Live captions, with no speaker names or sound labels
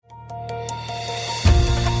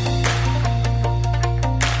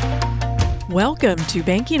Welcome to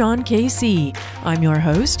Banking on KC. I'm your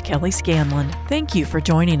host, Kelly Scanlon. Thank you for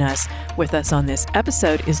joining us. With us on this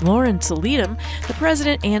episode is Lauren Solidum, the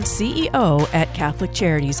president and CEO at Catholic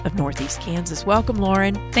Charities of Northeast Kansas. Welcome,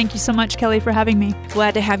 Lauren. Thank you so much, Kelly, for having me.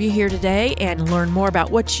 Glad to have you here today and learn more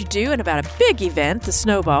about what you do and about a big event, the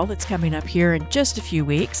Snowball, that's coming up here in just a few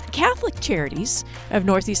weeks. Catholic Charities of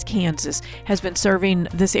Northeast Kansas has been serving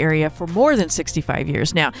this area for more than 65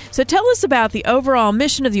 years now. So tell us about the overall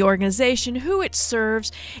mission of the organization, who it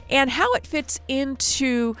serves, and how it fits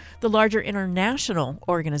into the larger international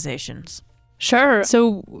organizations. Sure.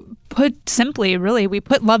 So put simply, really, we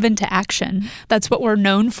put love into action. That's what we're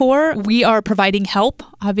known for. We are providing help,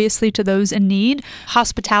 obviously, to those in need,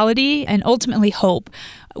 hospitality, and ultimately hope.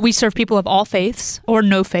 We serve people of all faiths or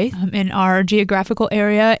no faith in our geographical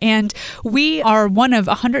area, and we are one of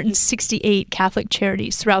 168 Catholic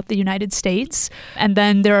charities throughout the United States. And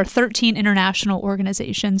then there are 13 international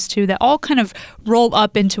organizations, too, that all kind of roll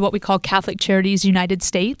up into what we call Catholic Charities United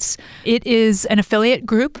States. It is an affiliate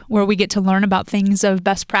group where we get to learn about things of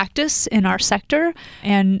best practice in our sector,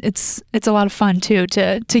 and it's a lot of fun, too,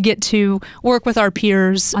 to get to work with our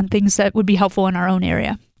peers on things that would be helpful in our own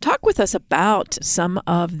area. Talk with us about some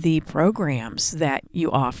of the programs that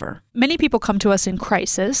you offer. Many people come to us in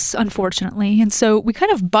crisis, unfortunately, and so we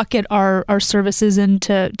kind of bucket our services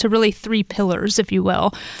into really three pillars, if you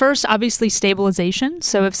will. First, obviously, stabilization.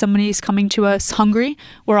 So if somebody's coming to us hungry,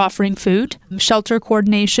 we're offering food, shelter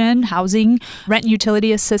coordination, housing, rent and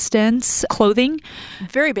utility assistance, clothing.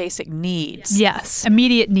 Very basic needs. Yes,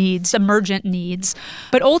 immediate needs, emergent needs.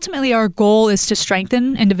 But ultimately, our goal is to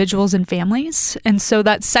strengthen individuals and families, and so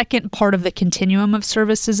that second part of the continuum of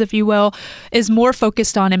services, if you will, is more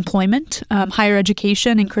focused on employment, higher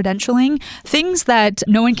education and credentialing, things that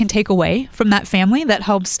no one can take away from that family that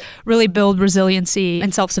helps really build resiliency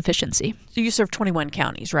and self-sufficiency. So you serve 21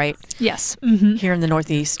 counties, right? Yes. Mm-hmm. Here in the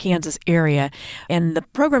Northeast Kansas area. And the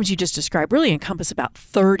programs you just described really encompass about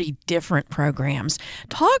 30 different programs.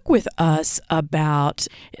 Talk with us about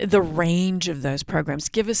the range of those programs.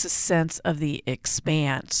 Give us a sense of the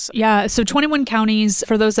expanse. Yeah, so 21 counties,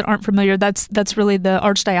 for those that aren't familiar, that's really the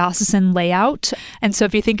archdiocesan layout. And so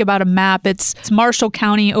if you think about a map, it's Marshall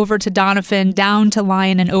County over to Doniphan, down to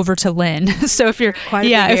Lyon, and over to Lynn. So if you're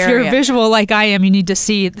if you're visual like I am, you need to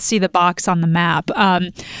see the box on the map.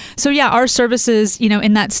 Our services,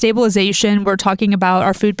 in that stabilization, we're talking about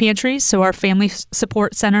our food pantries, so our family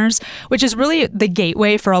support centers, which is really the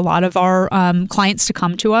gateway for a lot of our clients to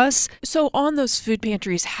come to us. So on those food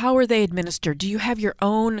pantries, how are they administered? Do you have your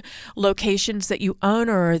own locations that you own,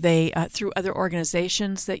 or are they through other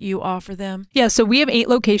organizations that you offer them? Yeah, so we have 8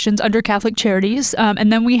 locations under Catholic Charities,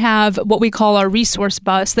 and then we have what we call our resource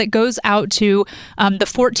bus that goes out to the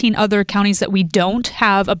 14 other counties that we don't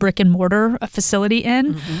have a brick and mortar facility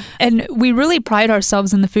in. Mm-hmm. And we really pride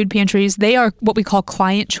ourselves in the food pantries. They are what we call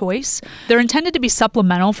client choice. They're intended to be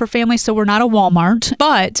supplemental for families, so we're not a Walmart,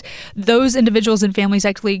 but those individuals and families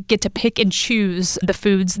actually get to pick and choose the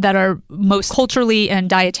foods that are most culturally and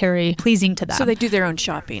dietary pleasing to them. So they do their own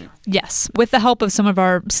shopping. Yes, with the help of some of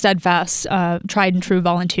our steadfast, tried and true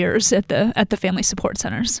volunteers at the family support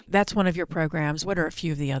centers. That's one of your programs. What are a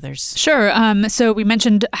few of the others? Sure. So we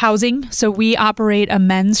mentioned housing. So we operate a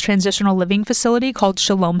men's transitional living facility called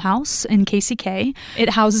Shalom House in KCK. It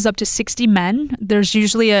houses up to 60 men. There's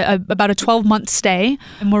usually about a 12-month stay,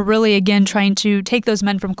 and we're really, again, trying to take those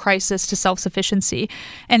men from crisis to self-sufficiency.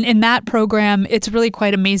 And in that program, it's really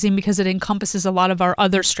quite amazing because it encompasses a lot of our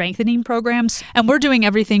other strengthening programs. And we're doing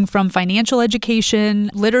everything from financial education,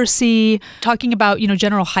 literacy, talking about,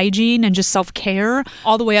 general hygiene and just self-care,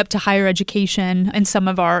 all the way up to higher education and some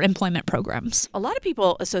of our employment programs. A lot of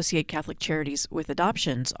people associate Catholic Charities with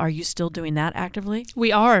adoptions. Are you still doing that actively?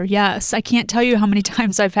 We are, yes. I can't tell you how many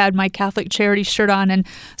times I've had my Catholic Charities shirt on and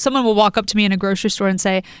someone will walk up to me in a grocery store and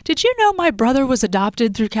say, "Did you know my brother was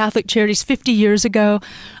adopted through Catholic Charities 50 years ago?"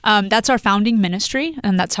 That's our founding ministry,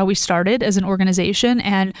 and that's how we started as an organization.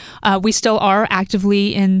 And we still are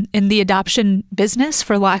actively in the adoption business,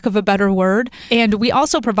 for lack of a better word. And we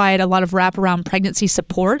also provide a lot of wraparound pregnancy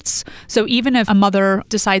supports. So even if a mother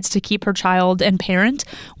decides to keep her child and parent,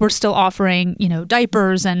 we're still offering,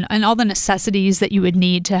 diapers and all the necessities that you would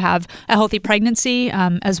need to have a healthy pregnancy,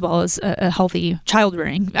 as well as a healthy child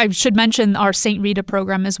rearing. I should mention our St. Rita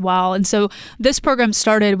program as well. And so this program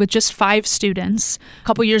started with just 5 students a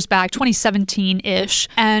couple years back, 2017-ish.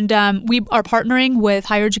 And we are partnering with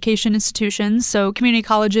higher education institutions, so community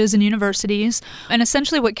colleges and universities. And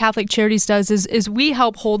essentially what Catholic Charities does is we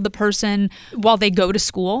help hold the person while they go to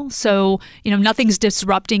school. So, nothing's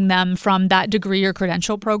disrupting them from that degree or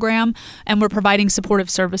credential program. And we're providing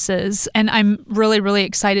supportive services. And I'm really, really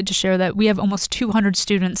excited to share that we have almost 200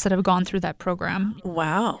 students that have gone through that program.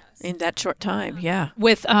 Wow. In that short time, yeah.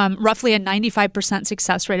 With roughly a 95%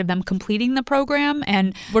 success rate of them completing the program.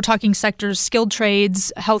 And we're talking sectors, skilled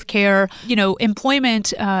trades, healthcare,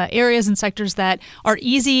 employment areas and sectors that are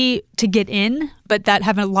easy to get in, but that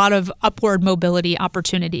have a lot of upward mobility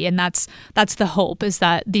opportunity. And that's the hope, is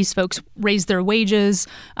that these folks raise their wages,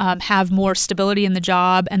 have more stability in the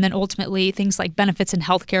job, and then ultimately things like benefits and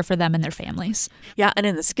healthcare for them and their families. Yeah, and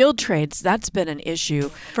in the skilled trades, that's been an issue.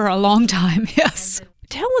 For a long time, yes.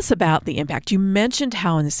 Tell us about the impact. You mentioned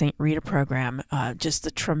how in the St. Rita program, just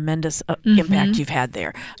the tremendous impact you've had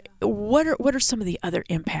there. What are some of the other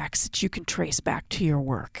impacts that you can trace back to your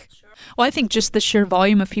work? Well, I think just the sheer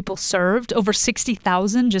volume of people served, over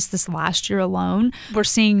 60,000 just this last year alone. We're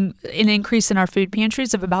seeing an increase in our food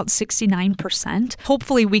pantries of about 69%.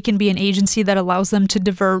 Hopefully, we can be an agency that allows them to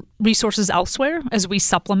divert resources elsewhere as we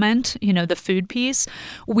supplement, the food piece.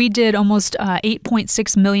 We did almost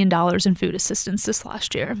 $8.6 million in food assistance this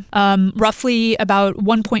last year. Roughly about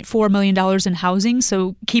 $1.4 million in housing,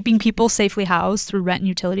 so keeping people safely housed through rent and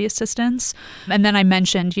utility assistance. And then I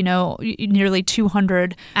mentioned, nearly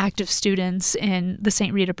 200 active students in the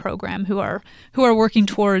St. Rita program who are working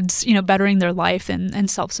towards bettering their life and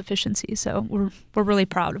self-sufficiency. So we're really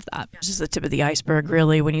proud of that. This is the tip of the iceberg,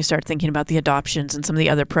 really, when you start thinking about the adoptions and some of the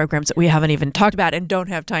other programs that we haven't even talked about and don't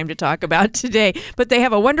have time to talk about today. But they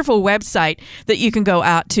have a wonderful website that you can go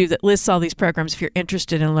out to that lists all these programs if you're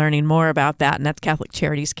interested in learning more about that, and that's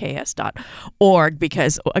CatholicCharitiesKS.org,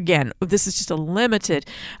 because again, this is just a limited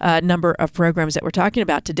number of programs that we're talking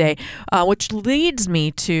about today, which leads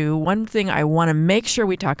me to one thing I want to make sure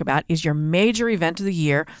we talk about is your major event of the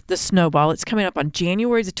year, the Snowball. It's coming up on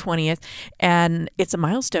January the 20th, and it's a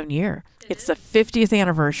milestone year. It's the 50th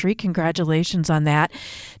anniversary. Congratulations on that.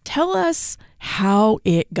 Tell us how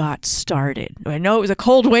it got started. I know it was a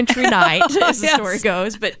cold, wintry night, as the story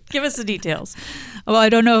goes, but give us the details. Well, I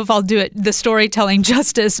don't know if I'll do the storytelling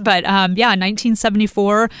justice, but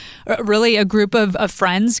 1974, really a group of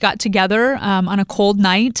friends got together on a cold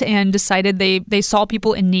night and decided they saw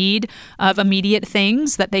people in need of immediate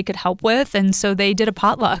things that they could help with. And so they did a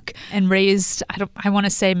potluck and raised, I want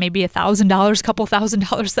to say maybe $1,000, couple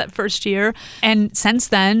 $1,000 that first year. And since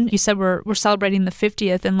then, you said we're celebrating the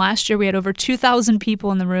 50th. And last year we had over 2,000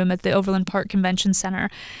 people in the room at the Overland Park Convention Center.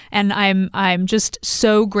 And I'm just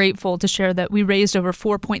so grateful to share that we raised over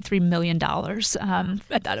 $4.3 million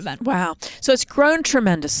at that event. Wow. So it's grown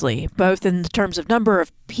tremendously, both in terms of number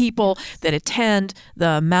of people that attend, the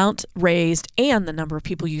amount raised, and the number of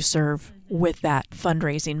people you serve with that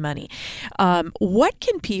fundraising money. What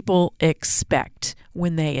can people expect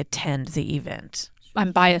when they attend the event?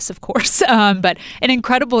 I'm biased, of course, but an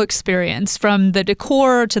incredible experience from the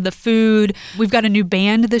decor to the food. We've got a new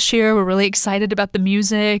band this year. We're really excited about the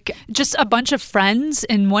music. Just a bunch of friends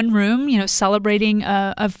in one room, celebrating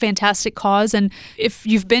a fantastic cause. And if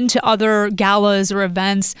you've been to other galas or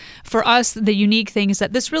events, for us, the unique thing is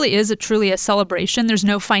that this really is truly a celebration. There's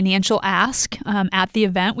no financial ask at the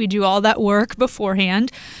event. We do all that work beforehand.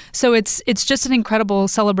 So it's just an incredible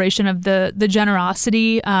celebration of the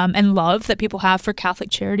generosity and love that people have for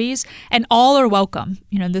Catholic Charities, and all are welcome.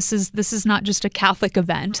 This is not just a Catholic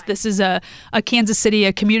event. This is a Kansas City,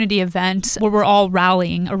 a community event where we're all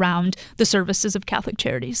rallying around the services of Catholic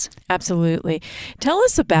Charities. Absolutely. Tell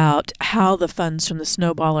us about how the funds from the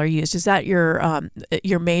Snowball are used. Is that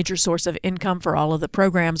your major source of income for all of the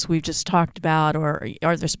programs we've just talked about, or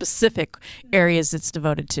are there specific areas it's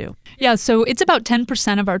devoted to? Yeah, so it's about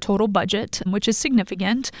 10% of our total budget, which is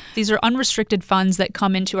significant. These are unrestricted funds that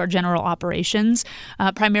come into our general operations.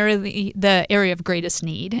 Primarily the area of greatest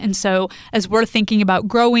need. And so as we're thinking about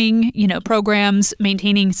growing, programs,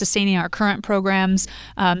 maintaining, sustaining our current programs,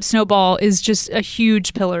 Snowball is just a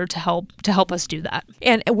huge pillar to help us do that.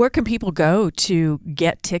 And where can people go to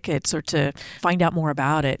get tickets or to find out more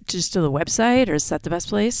about it? Just to the website, or is that the best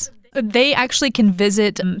place? They actually can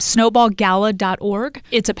visit snowballgala.org.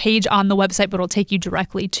 It's a page on the website, but it'll take you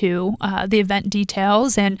directly to the event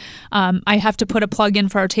details. And I have to put a plug in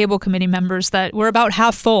for our table committee members that we're about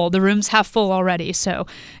half full. The room's half full already. So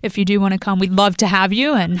if you do want to come, we'd love to have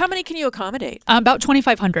you. And how many can you accommodate? About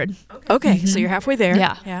 2,500. Okay, so you're halfway there.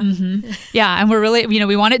 Yeah. Yeah, and we're really,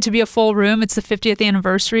 we want it to be a full room. It's the 50th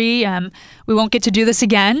anniversary. We won't get to do this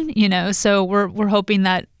again, so we're hoping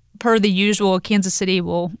that per the usual, Kansas City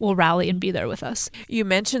will rally and be there with us. You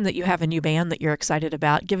mentioned that you have a new band that you're excited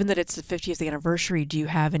about. Given that it's the 50th anniversary, do you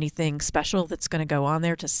have anything special that's going to go on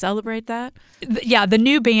there to celebrate that? Yeah, the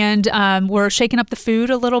new band, we're shaking up the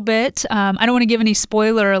food a little bit. I don't want to give any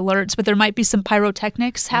spoiler alerts, but there might be some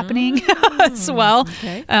pyrotechnics happening as well.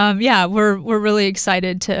 Okay. We're really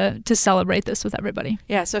excited to celebrate this with everybody.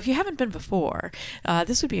 Yeah, so if you haven't been before,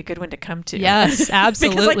 this would be a good one to come to. Yes,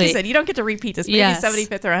 absolutely. Because like you said, you don't get to repeat this. Maybe Yes.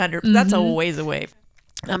 75th or 100th. Mm-hmm. That's a ways away.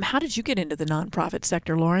 How did you get into the nonprofit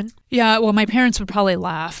sector, Lauren? Yeah, well, my parents would probably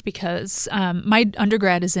laugh because my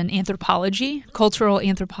undergrad is in anthropology, cultural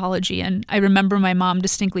anthropology, and I remember my mom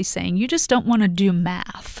distinctly saying, "You just don't want to do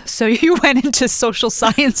math, so you went into social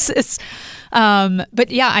sciences."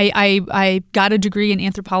 But yeah, I got a degree in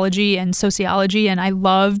anthropology and sociology, and I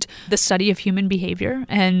loved the study of human behavior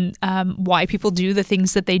and why people do the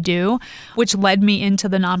things that they do, which led me into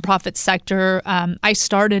the nonprofit sector. I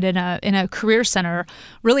started in a career center,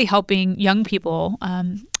 really helping young people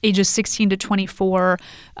ages 16 to 24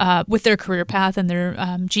 with their career path and their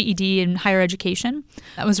GED and higher education.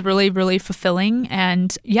 That was really, really fulfilling.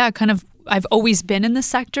 And yeah, I've always been in the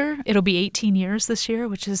sector. It'll be 18 years this year,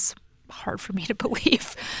 which is hard for me to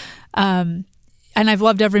believe. And I've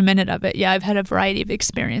loved every minute of it. Yeah, I've had a variety of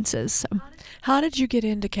experiences. So. How did you get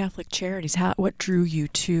into Catholic Charities? What drew you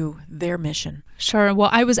to their mission? Sure. Well,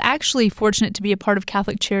 I was actually fortunate to be a part of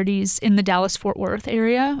Catholic Charities in the Dallas-Fort Worth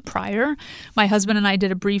area prior. My husband and I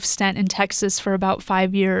did a brief stint in Texas for about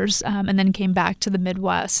 5 years and then came back to the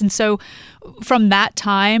Midwest. And so from that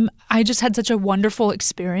time, I just had such a wonderful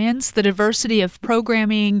experience, the diversity of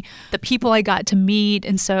programming, the people I got to meet.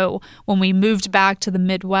 And so when we moved back to the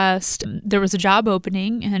Midwest, there was a job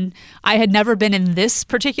opening, and I had never been in this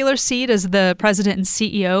particular seat as the president and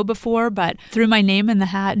CEO before, but threw my name in the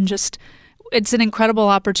hat and just it's an incredible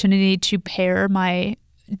opportunity to pair my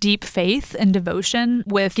deep faith and devotion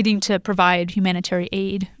with getting to provide humanitarian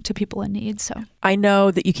aid to people in need. So I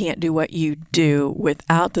know that you can't do what you do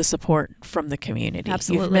without the support from the community.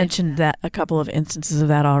 Absolutely. You've mentioned that a couple of instances of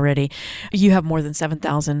that already. You have more than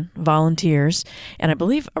 7,000 volunteers and I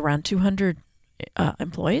believe around 200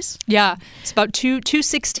 employees? Yeah, it's about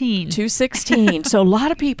 216. 216. So a lot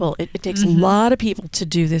of people. It takes a lot of people to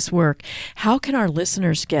do this work. How can our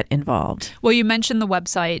listeners get involved? Well, you mentioned the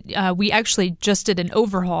website. We actually just did an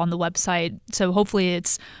overhaul on the website, so hopefully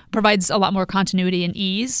it provides a lot more continuity and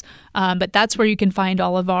ease. But that's where you can find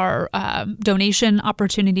all of our donation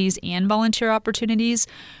opportunities and volunteer opportunities.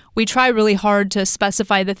 We try really hard to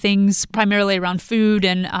specify the things primarily around food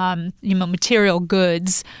and material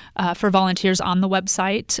goods for volunteers on the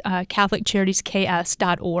website,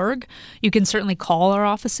 CatholicCharitiesKS.org. You can certainly call our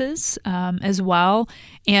offices as well.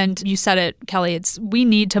 And you said it, Kelly, we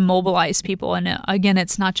need to mobilize people. And again,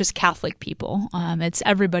 it's not just Catholic people. It's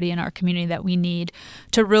everybody in our community that we need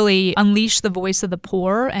to really unleash the voice of the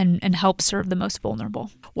poor and help serve the most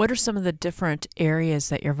vulnerable. What are some of the different areas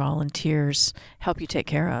that your volunteers help you take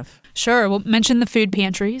care of? Sure. We'll mention the food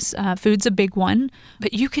pantries. Food's a big one,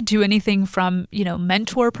 but you could do anything from,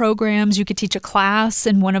 mentor programs. You could teach a class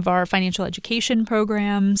in one of our financial education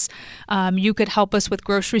programs. You could help us with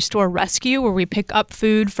grocery store rescue, where we pick up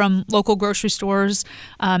food from local grocery stores,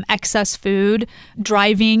 excess food,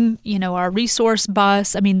 driving, our resource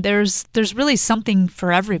bus. I mean, there's really something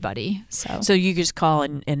for everybody. So you just call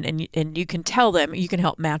and you can tell them, you can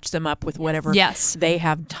help match them up with whatever they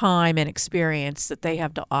have time and experience that they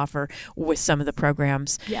have to offer with some of the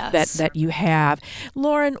programs that you have.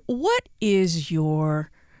 Lauren, what is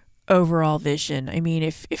your overall vision? I mean,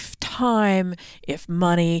 if time, if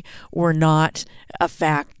money were not a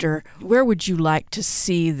factor, where would you like to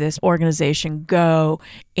see this organization go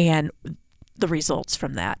and the results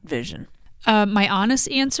from that vision? My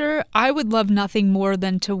honest answer, I would love nothing more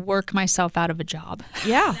than to work myself out of a job.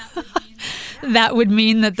 Yeah. That would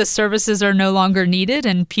mean that the services are no longer needed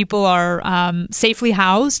and people are safely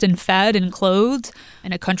housed and fed and clothed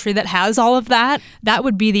in a country that has all of that. That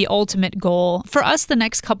would be the ultimate goal. For us, the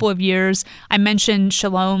next couple of years, I mentioned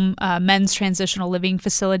Shalom Men's Transitional Living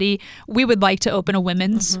Facility. We would like to open a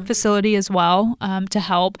women's facility as well to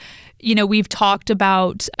help. We've talked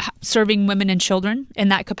about serving women and children in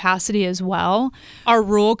that capacity as well. Our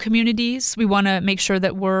rural communities, we want to make sure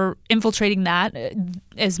that we're infiltrating that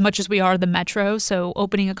as much as we are the metro, so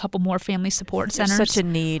opening a couple more family support centers. There's such a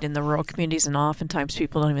need in the rural communities, and oftentimes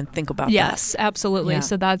people don't even think about that. Yes, absolutely. Yeah.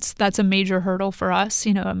 So that's a major hurdle for us,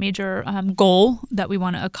 a major goal that we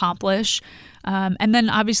want to accomplish. And then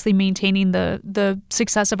obviously maintaining the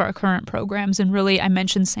success of our current programs. And really, I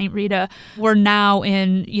mentioned St. Rita. We're now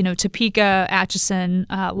in, Topeka, Atchison,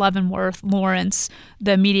 Leavenworth, Lawrence,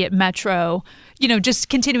 the immediate metro, just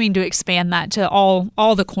continuing to expand that to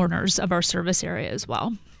all the corners of our service area as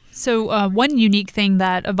well. So one unique thing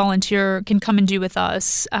that a volunteer can come and do with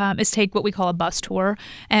us is take what we call a bus tour,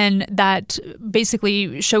 and that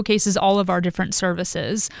basically showcases all of our different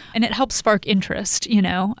services, and it helps spark interest.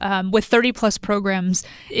 With 30 plus programs,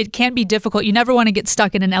 it can be difficult. You never want to get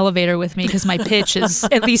stuck in an elevator with me because my pitch is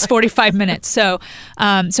at least 45 minutes. So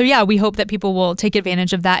yeah, we hope that people will take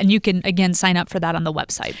advantage of that, and you can again sign up for that on the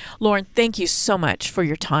website. Lauren, thank you so much for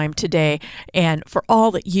your time today and for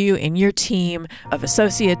all that you and your team of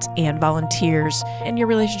associates and volunteers and your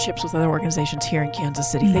relationships with other organizations here in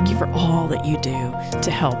Kansas City. Thank you for all that you do to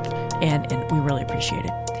help, and we really appreciate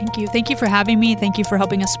it. Thank you. Thank you for having me. Thank you for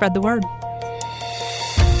helping us spread the word.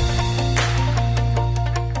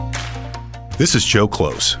 This is Joe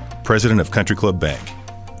Close, president of Country Club Bank.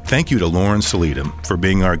 Thank you to Lauren Solidum for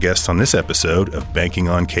being our guest on this episode of Banking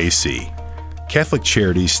on KC. Catholic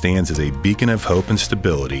Charities stands as a beacon of hope and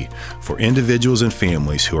stability for individuals and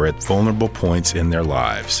families who are at vulnerable points in their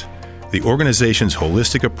lives. The organization's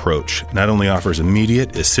holistic approach not only offers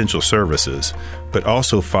immediate, essential services, but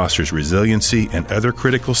also fosters resiliency and other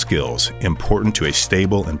critical skills important to a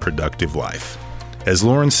stable and productive life. As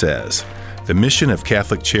Lauren says, the mission of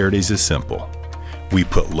Catholic Charities is simple. We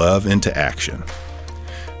put love into action.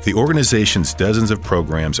 The organization's dozens of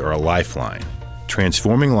programs are a lifeline,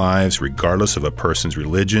 transforming lives regardless of a person's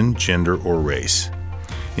religion, gender, or race.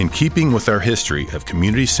 In keeping with our history of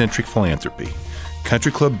community-centric philanthropy,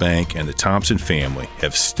 Country Club Bank and the Thompson family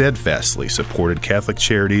have steadfastly supported Catholic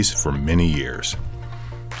Charities for many years.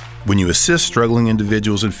 When you assist struggling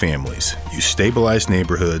individuals and families, you stabilize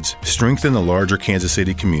neighborhoods, strengthen the larger Kansas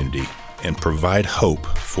City community, and provide hope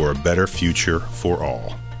for a better future for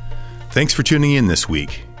all. Thanks for tuning in this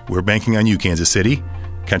week. We're banking on you, Kansas City.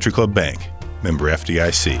 Country Club Bank. Member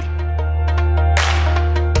FDIC.